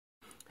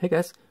Hey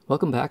guys,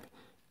 welcome back.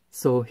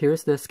 So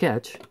here's the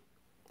sketch,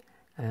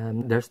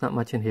 and there's not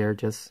much in here,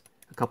 just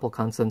a couple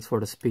constants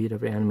for the speed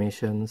of the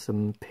animation,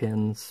 some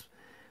pins,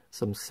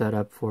 some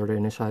setup for the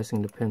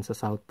initializing the pins as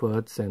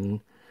outputs,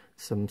 and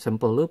some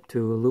simple loop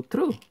to loop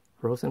through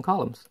rows and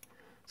columns.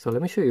 So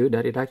let me show you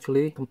that it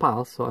actually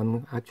compiles. So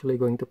I'm actually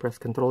going to press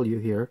Ctrl U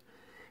here.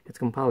 It's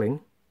compiling,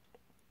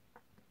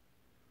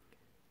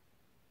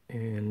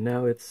 and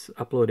now it's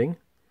uploading.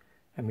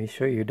 Let me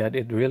show you that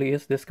it really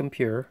is this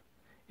computer.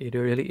 It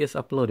really is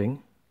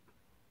uploading.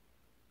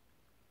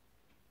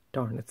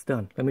 Darn, it's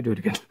done. Let me do it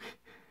again.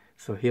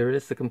 So here it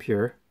is, the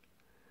computer.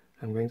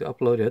 I'm going to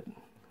upload it.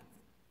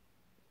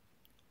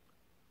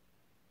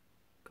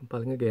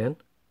 Compiling again.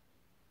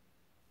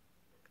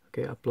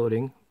 Okay,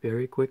 uploading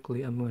very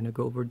quickly. I'm going to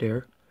go over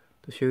there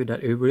to show you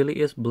that it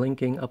really is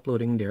blinking,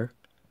 uploading there.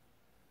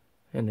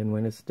 And then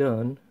when it's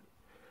done,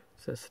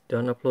 it says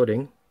done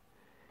uploading.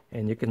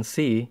 And you can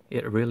see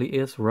it really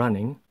is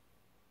running.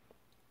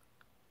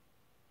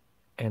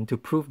 And to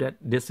prove that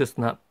this is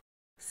not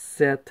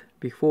set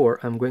before,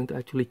 I'm going to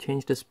actually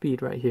change the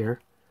speed right here.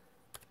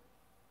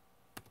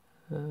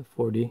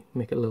 40,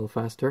 make it a little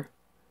faster.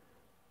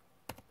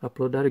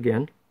 Upload that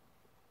again.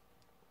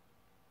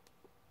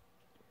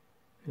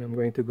 And I'm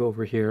going to go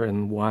over here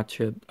and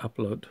watch it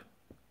upload.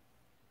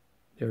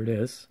 There it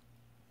is.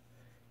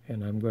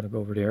 And I'm going to go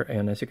over there,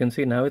 and as you can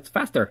see now, it's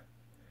faster.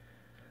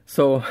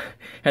 So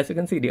as you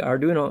can see, the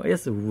Arduino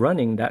is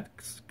running that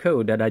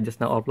code that I just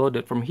now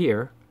uploaded from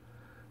here,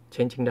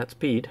 changing that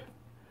speed,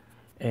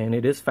 and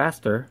it is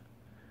faster.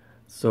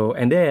 So,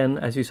 and then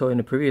as you saw in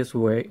the previous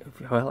way,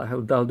 well,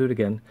 I'll do it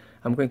again.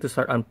 I'm going to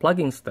start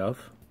unplugging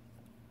stuff,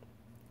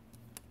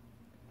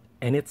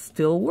 and it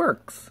still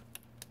works.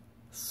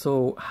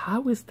 So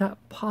how is that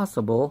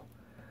possible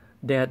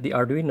that the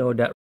Arduino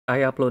that I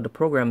upload the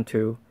program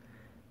to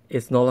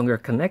is no longer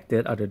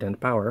connected other than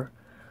power,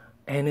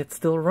 and it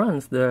still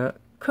runs the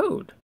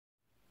code?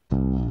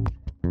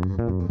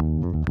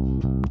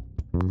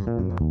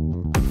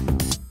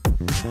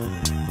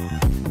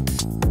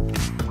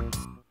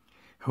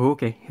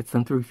 Okay, it's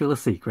time to reveal a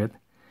secret.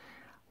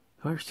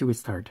 Where should we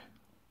start?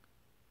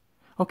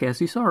 Okay, as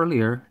you saw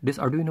earlier, this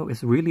Arduino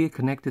is really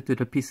connected to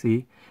the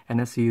PC,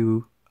 and as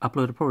you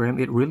upload the program,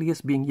 it really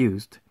is being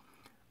used.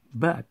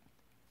 But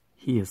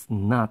he is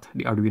not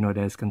the Arduino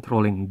that is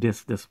controlling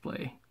this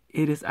display.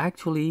 It is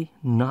actually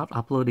not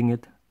uploading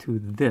it to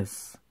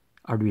this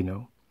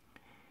Arduino.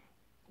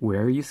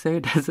 Where, you say,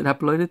 does it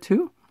upload it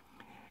to?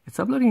 It's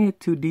uploading it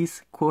to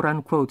these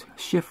quote-unquote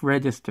shift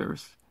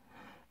registers.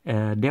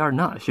 They are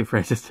not shift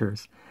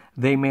registers.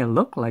 They may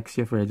look like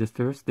shift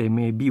registers. They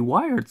may be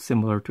wired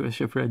similar to a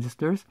shift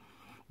registers,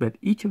 but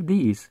each of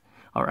these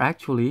are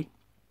actually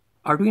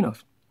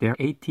Arduinos. They're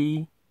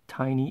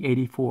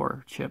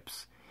AT-Tiny84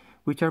 chips,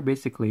 which are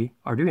basically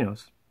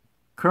Arduinos.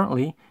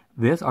 Currently,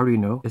 this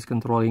Arduino is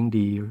controlling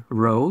the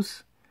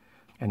rows,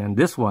 and then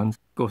this one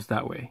goes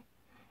that way.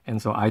 And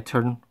so I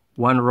turn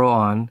one row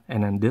on,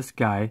 and then this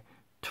guy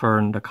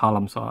turn the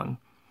columns on,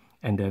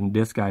 and then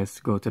these guys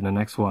go to the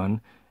next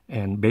one,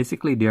 and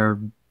basically they're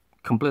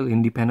completely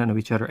independent of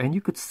each other. And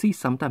you could see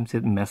sometimes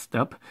it messed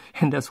up,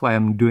 and that's why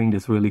I'm doing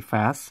this really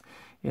fast.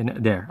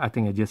 And there, I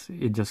think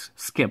it just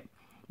skipped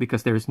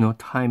because there is no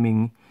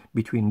timing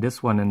between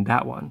this one and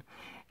that one.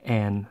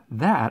 And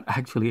that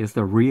actually is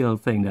the real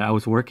thing that I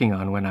was working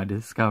on when I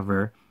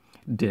discovered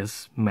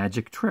this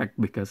magic trick,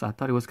 because I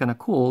thought it was kind of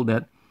cool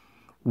that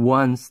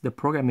once the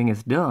programming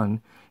is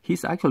done,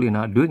 he's actually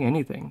not doing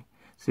anything.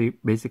 See,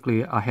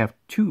 basically I have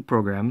two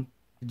programs.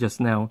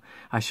 Just now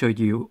I showed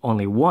you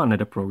only one of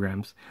the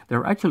programs. There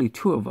are actually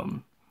two of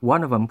them.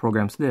 One of them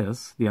programs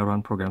this, the other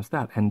one programs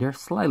that, and they're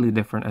slightly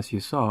different. As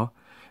you saw,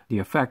 the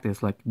effect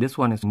is like this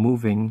one is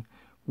moving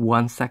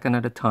 1 second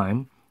at a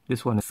time.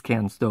 This one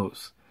scans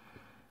those.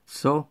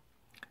 So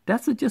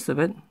that's the gist of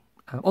it.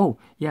 Oh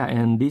yeah,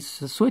 and these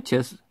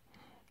switches,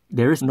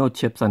 there is no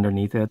chips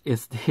underneath it.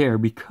 It's there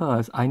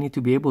because I need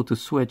to be able to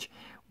switch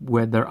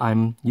whether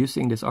I'm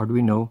using this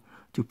Arduino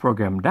to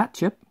program that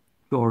chip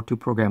or to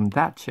program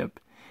that chip.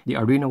 The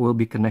Arduino will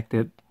be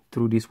connected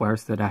through these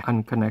wires that are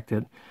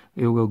unconnected.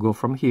 It will go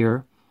from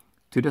here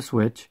to the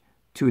switch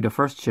to the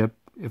first chip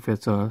if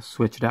it's a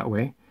switch that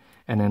way,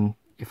 and then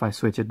if I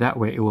switch it that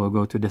way, it will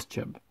go to this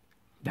chip.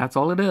 That's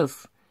all it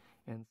is.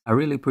 And I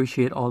really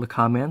appreciate all the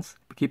comments.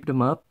 Keep them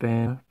up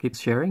and keep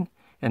sharing,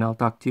 and I'll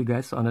talk to you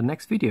guys on the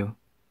next video.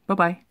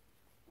 Bye-bye.